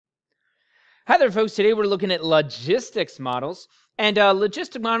Hi there, folks. Today we're looking at logistics models. And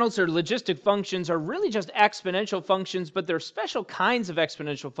logistic models or logistic functions are really just exponential functions, but they're special kinds of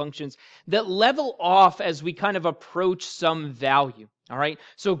exponential functions that level off as we kind of approach some value. All right.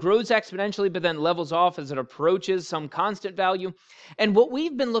 So it grows exponentially, but then levels off as it approaches some constant value. And what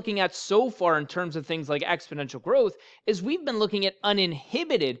we've been looking at so far in terms of things like exponential growth is we've been looking at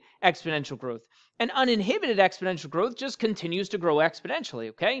uninhibited exponential growth. And uninhibited exponential growth just continues to grow exponentially,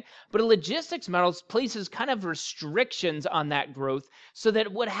 okay? But a logistics model places kind of restrictions on that growth so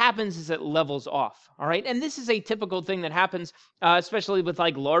that what happens is it levels off, all right? And this is a typical thing that happens, especially with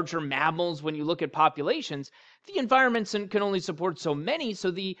like larger mammals when you look at populations. The environments can only support so many,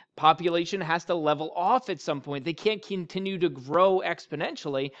 so the population has to level off at some point. They can't continue to grow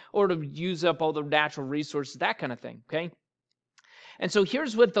exponentially or to use up all the natural resources, that kind of thing, okay? And so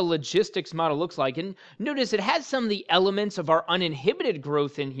here's what the logistics model looks like. And notice it has some of the elements of our uninhibited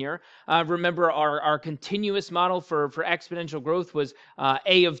growth in here. Remember our continuous model for exponential growth was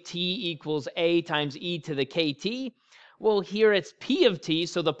A of t equals A times e to the kt. Well, here it's P of t,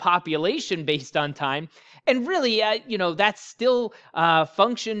 so the population based on time. And really, that's still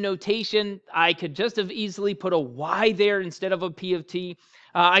function notation. I could just have easily put a y there instead of a P of t.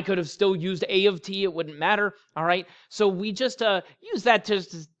 I could have still used A of t. It wouldn't matter. All right. So we just use that to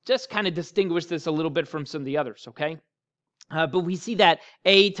just kind of distinguish this a little bit from some of the others. Okay. But we see that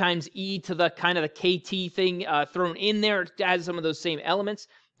A times e to the kind of the kt thing thrown in there. It has some of those same elements.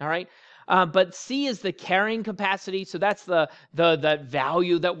 All right. But C is the carrying capacity. So that's the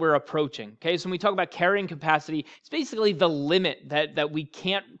value that we're approaching. Okay, so when we talk about carrying capacity, it's basically the limit that we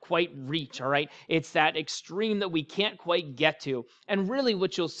can't quite reach. All right, it's that extreme that we can't quite get to. And really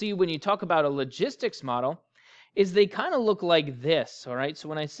what you'll see when you talk about a logistics model is they kind of look like this. All right, so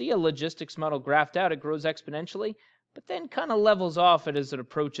when I see a logistics model graphed out, it grows exponentially, but then kind of levels off as it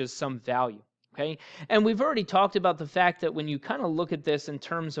approaches some value. Okay, and we've already talked about the fact that when you kind of look at this in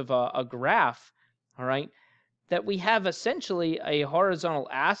terms of a graph, all right, that we have essentially a horizontal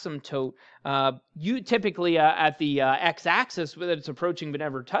asymptote, you typically at the x-axis that it's approaching but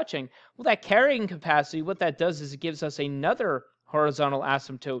never touching. Well, that carrying capacity, what that does is it gives us another horizontal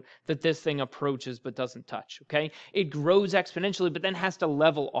asymptote that this thing approaches but doesn't touch. Okay, it grows exponentially but then has to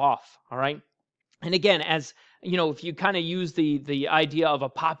level off. All right. And again, as you know, if you kind of use the idea of a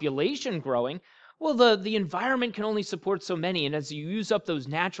population growing, well, the environment can only support so many, and as you use up those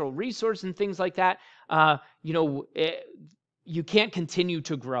natural resources and things like that, you can't continue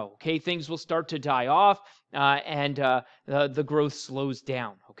to grow. Okay, things will start to die off, and the growth slows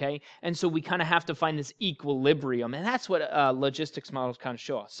down. Okay, and so we kind of have to find this equilibrium, and that's what logistics models kind of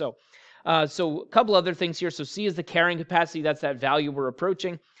show us. So a couple other things here. So C is the carrying capacity. That's that value we're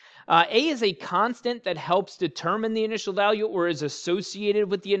approaching. A is a constant that helps determine the initial value or is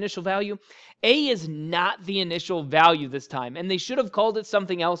associated with the initial value. A is not the initial value this time, and they should have called it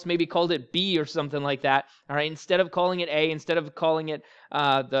something else, maybe called it B or something like that. All right, instead of calling it A, instead of calling it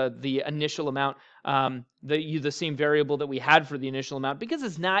the initial amount, the same variable that we had for the initial amount, because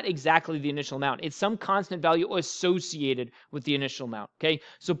it's not exactly the initial amount. It's some constant value associated with the initial amount. Okay,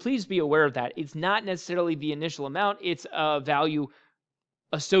 so please be aware of that. It's not necessarily the initial amount. It's a value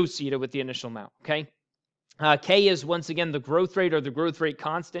associated with the initial amount, okay? K is, once again, the growth rate or the growth rate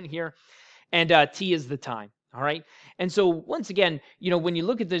constant here, and T is the time, all right? And so, once again, when you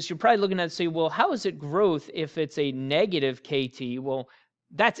look at this, you're probably looking at it and say, well, how is it growth if it's a negative KT? Well,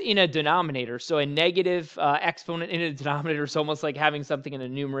 that's in a denominator, so a negative exponent in a denominator is almost like having something in a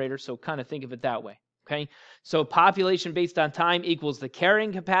numerator, so kind of think of it that way, okay? So population based on time equals the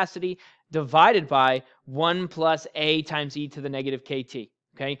carrying capacity divided by 1 plus A times e to the negative KT.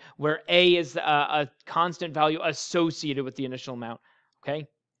 Okay, where A is a constant value associated with the initial amount. Okay.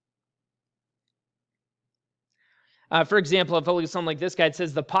 For example, if I look at something like this guy, it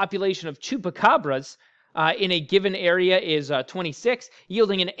says the population of chupacabras in a given area is 26,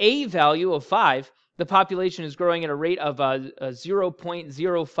 yielding an A value of 5. The population is growing at a rate of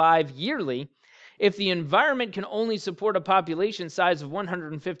 0.05 yearly. If the environment can only support a population size of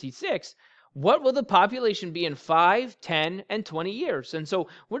 156, what will the population be in 5, 10, and 20 years? And so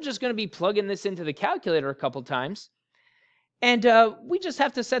we're just going to be plugging this into the calculator a couple times. And we just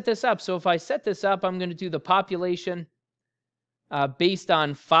have to set this up. So if I set this up, I'm going to do the population based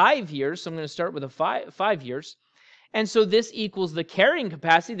on 5 years. So I'm going to start with a 5 years. And so this equals the carrying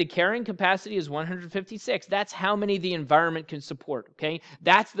capacity. The carrying capacity is 156. That's how many the environment can support, okay?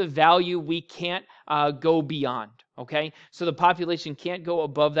 That's the value we can't go beyond, okay? So the population can't go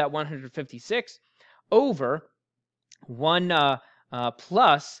above that 156 over 1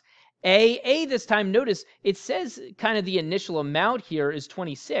 plus A this time, notice it says kind of the initial amount here is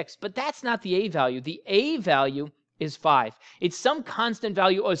 26, but that's not the A value. The A value is 5. It's some constant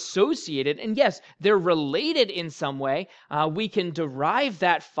value associated, and yes, they're related in some way. We can derive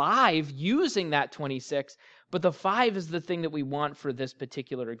that 5 using that 26, but the 5 is the thing that we want for this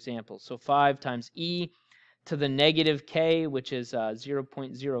particular example. So 5 times e to the negative k, which is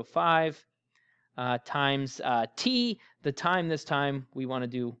 0.05, times t, the time this time we want to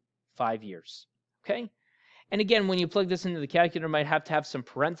do 5 years, okay? And again, when you plug this into the calculator, you might have to have some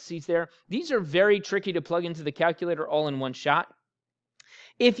parentheses there. These are very tricky to plug into the calculator all in one shot.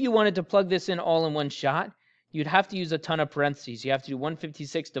 If you wanted to plug this in all in one shot, you'd have to use a ton of parentheses. You have to do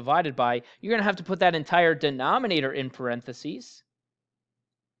 156 divided by, you're going to have to put that entire denominator in parentheses.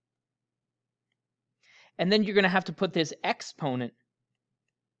 And then you're going to have to put this exponent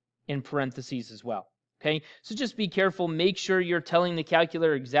in parentheses as well. Okay, so just be careful. Make sure you're telling the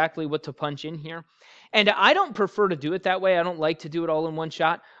calculator exactly what to punch in here. And I don't prefer to do it that way. I don't like to do it all in one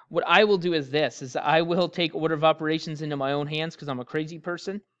shot. What I will do is this, is I will take order of operations into my own hands because I'm a crazy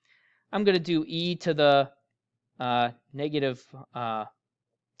person. I'm going to do e to the negative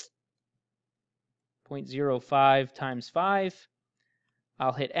 0.05 times 5.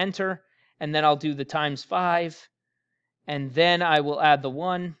 I'll hit enter, and then I'll do the times 5, and then I will add the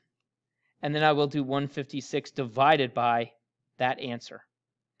 1. And then I will do 156 divided by that answer,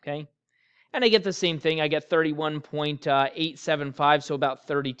 okay? And I get the same thing. I get 31.875, so about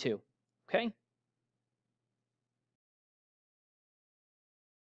 32, okay?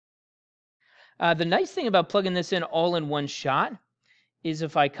 The nice thing about plugging this in all in one shot is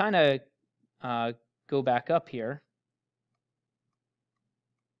if I kind of go back up here.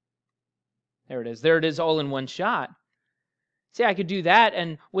 There it is. There it is all in one shot. See, I could do that,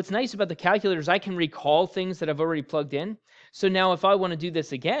 and what's nice about the calculator is I can recall things that I've already plugged in. So now if I want to do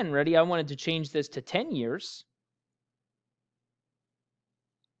this again, ready? I wanted to change this to 10 years.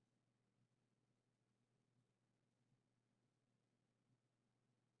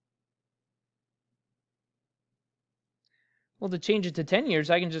 Well, to change it to 10 years,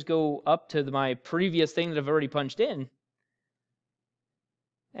 I can just go up to my previous thing that I've already punched in,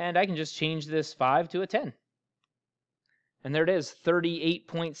 and I can just change this 5 to a 10. And there it is,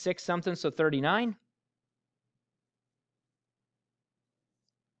 38.6 something, so 39.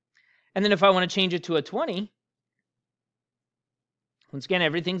 And then if I want to change it to a 20, once again,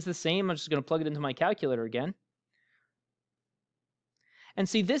 everything's the same. I'm just going to plug it into my calculator again. And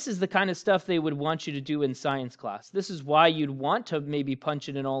see, this is the kind of stuff they would want you to do in science class. This is why you'd want to maybe punch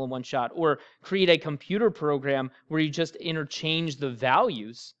it in all in one shot, or create a computer program where you just interchange the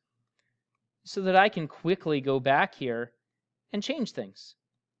values so that I can quickly go back here and change things.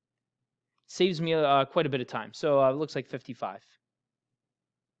 Saves me quite a bit of time. So it looks like 55.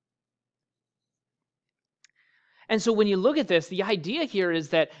 And so when you look at this, the idea here is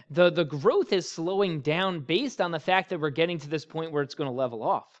that the growth is slowing down based on the fact that we're getting to this point where it's going to level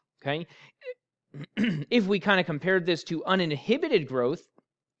off, okay? If we kind of compared this to uninhibited growth,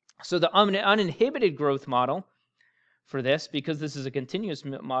 so the uninhibited growth model for this, because this is a continuous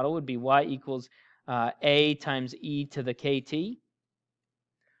model, would be y equals a times e to the kt.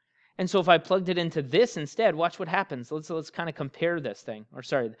 And so if I plugged it into this instead, watch what happens. Let's kind of compare this thing. Or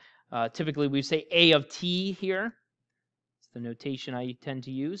sorry, typically we say a of t here. It's the notation I tend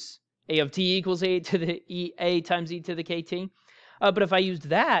to use. A of t equals a to the a times e to the kt. But if I used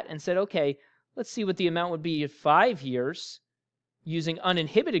that and said, okay, let's see what the amount would be at 5 years using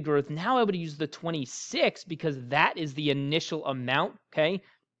uninhibited growth, now I would use the 26 because that is the initial amount, okay?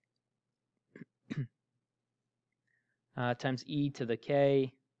 Times e to the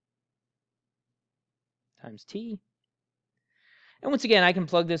k times t. And once again, I can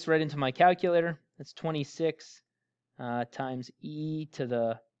plug this right into my calculator. That's 26 times e to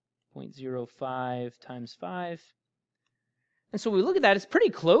the 0.05 times 5. And so we look at that, it's pretty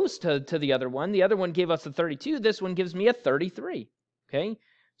close to the other one. The other one gave us a 32. This one gives me a 33. Okay?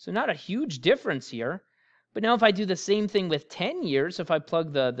 So not a huge difference here. But now if I do the same thing with 10 years, if I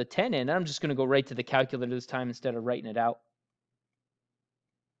plug the 10 in, I'm just going to go right to the calculator this time instead of writing it out.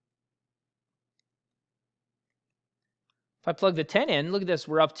 If I plug the 10 in, look at this,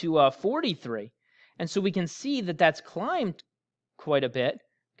 we're up to 43. And so we can see that that's climbed quite a bit.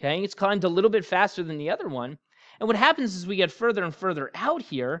 Okay? It's climbed a little bit faster than the other one. And what happens is we get further and further out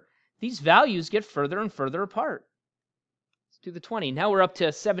here, these values get further and further apart. Let's do the 20. Now we're up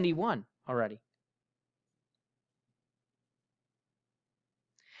to 71 already.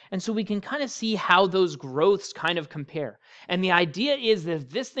 And so we can kind of see how those growths kind of compare. And the idea is that if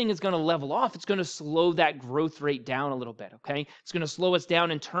this thing is going to level off, it's going to slow that growth rate down a little bit, okay? It's going to slow us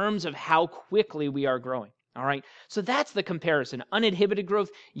down in terms of how quickly we are growing, all right? So that's the comparison. Uninhibited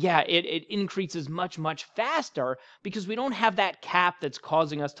growth, yeah, it increases much, much faster because we don't have that cap that's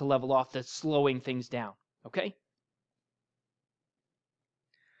causing us to level off, that's slowing things down, okay?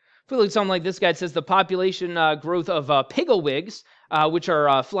 If we look at something like this guy, it says the population growth of pigglewigs, which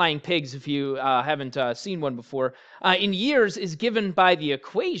are flying pigs if you haven't seen one before, in years is given by the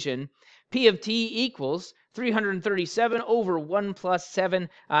equation P of t equals 337 over 1 plus 7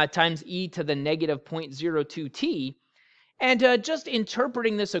 times e to the negative 0.02t. And just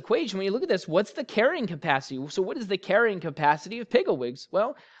interpreting this equation, when you look at this, what's the carrying capacity? So what is the carrying capacity of pigglewigs?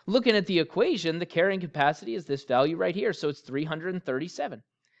 Well, looking at the equation, the carrying capacity is this value right here. So it's 337.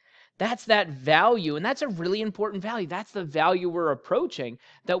 That's that value, and that's a really important value. That's the value we're approaching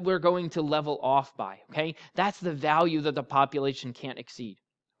that we're going to level off by, okay? That's the value that the population can't exceed,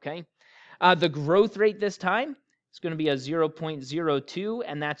 okay? The growth rate this time is going to be a 0.02,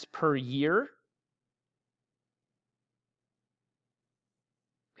 and that's per year,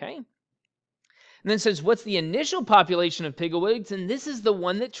 okay? And then it says, what's the initial population of pigglewigs? And this is the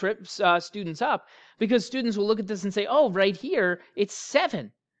one that trips students up, because students will look at this and say, oh, right here, it's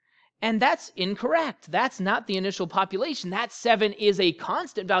 7. And that's incorrect. That's not the initial population. That 7 is a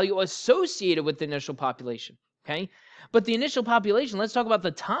constant value associated with the initial population, okay? But the initial population, let's talk about the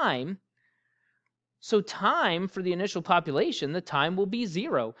time. So time for the initial population, the time will be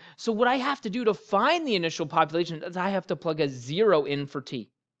 0. So what I have to do to find the initial population is I have to plug a 0 in for t,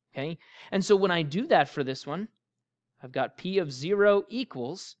 okay? And so when I do that for this one, I've got P of 0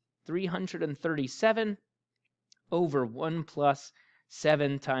 equals 337 over 1 plus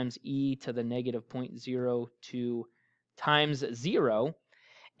 7 times e to the negative 0.02 times 0.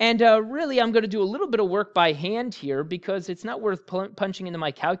 And really, I'm going to do a little bit of work by hand here because it's not worth punching into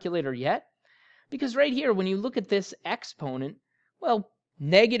my calculator yet. Because right here, when you look at this exponent, well,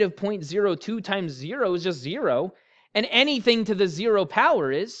 negative 0.02 times 0 is just 0. And anything to the 0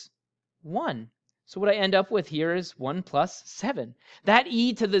 power is 1. So what I end up with here is 1 plus 7. That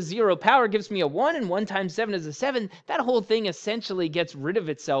e to the 0 power gives me a 1, and 1 times 7 is a 7. That whole thing essentially gets rid of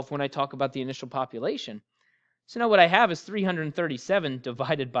itself when I talk about the initial population. So now what I have is 337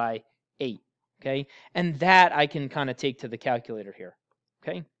 divided by 8, okay? And that I can kind of take to the calculator here,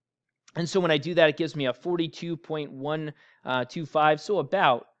 okay? And so when I do that, it gives me a 42.125, so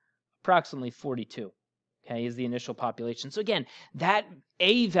about approximately 42. Okay, is the initial population. So again, that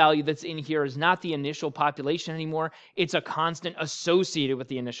A value that's in here is not the initial population anymore. It's a constant associated with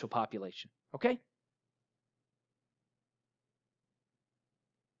the initial population. Okay?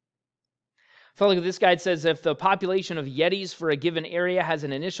 If I look at this guy, it says if the population of Yetis for a given area has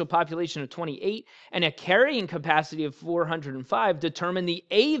an initial population of 28 and a carrying capacity of 405, determine the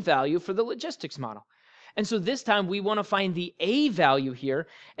A value for the logistics model. And so this time we want to find the A value here.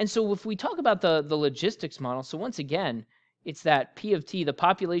 And so if we talk about the logistics model, so once again, it's that P of t, the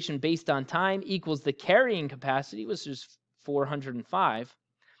population based on time, equals the carrying capacity, which is 405,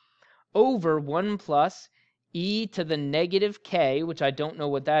 over 1 plus e to the negative k, which I don't know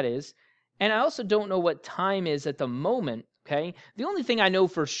what that is. And I also don't know what time is at the moment. Okay, the only thing I know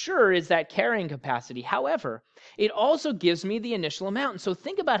for sure is that carrying capacity. However, it also gives me the initial amount. And so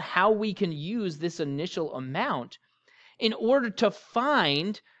think about how we can use this initial amount in order to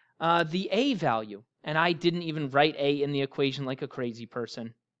find the A value. And I didn't even write A in the equation like a crazy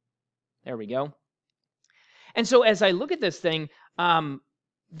person. There we go. And so as I look at this thing,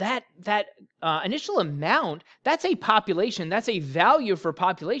 that initial amount, that's a population. That's a value for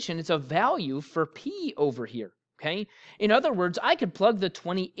population. It's a value for P over here. Okay? In other words, I could plug the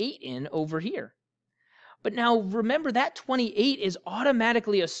 28 in over here. But now remember that 28 is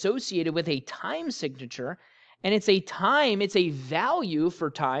automatically associated with a time signature, and it's a value for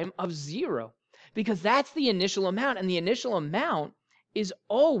time of 0, because that's the initial amount, and the initial amount is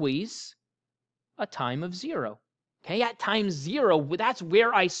always a time of 0. Okay, at time 0, that's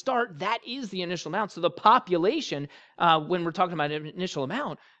where I start. That is the initial amount. So the population, when we're talking about an initial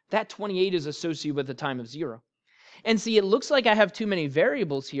amount, that 28 is associated with a time of 0. And see, it looks like I have too many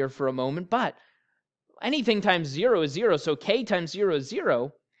variables here for a moment, but anything times 0 is 0, so k times 0 is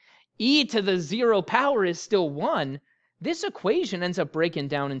 0. E to the 0 power is still 1. This equation ends up breaking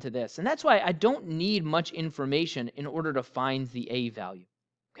down into this. And that's why I don't need much information in order to find the A value,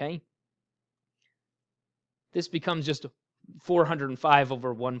 okay? This becomes just 405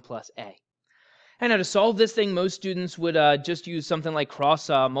 over 1 plus A. And now to solve this thing, most students would just use something like cross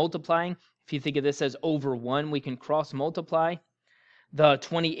multiplying. If you think of this as over 1, we can cross multiply The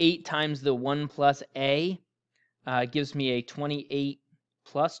 28 times the 1 plus a gives me a 28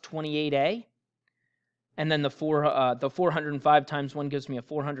 plus 28a. And then the 405 times 1 gives me a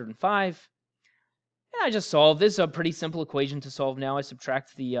 405. And I just solve. This is a pretty simple equation to solve now. I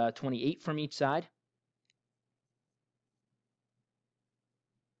subtract the 28 from each side.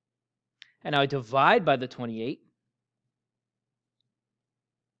 And now I divide by the 28.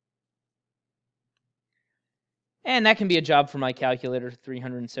 And that can be a job for my calculator,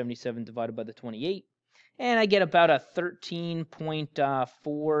 377 divided by the 28. And I get about a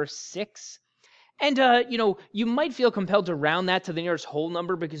 13.46. And, you might feel compelled to round that to the nearest whole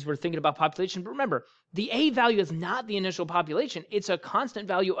number because we're thinking about population. But remember, the A value is not the initial population. It's a constant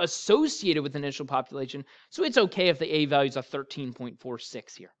value associated with the initial population. So it's okay if the A value is a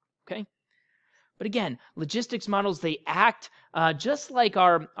 13.46 here, okay? But again, logistics models, they act just like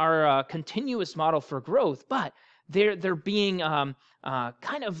our continuous model for growth, but they're being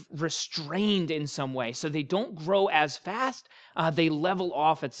kind of restrained in some way. So they don't grow as fast. They level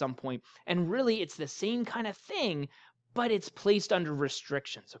off at some point. And really, it's the same kind of thing, but it's placed under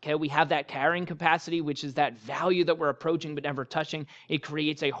restrictions, okay? We have that carrying capacity, which is that value that we're approaching but never touching. It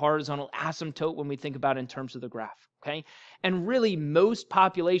creates a horizontal asymptote when we think about it in terms of the graph, okay? And really, most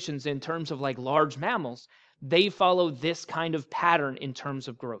populations in terms of like large mammals, they follow this kind of pattern in terms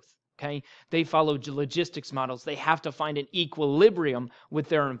of growth. Okay? They follow logistics models. They have to find an equilibrium with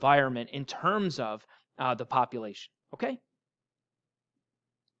their environment in terms of the population. Okay?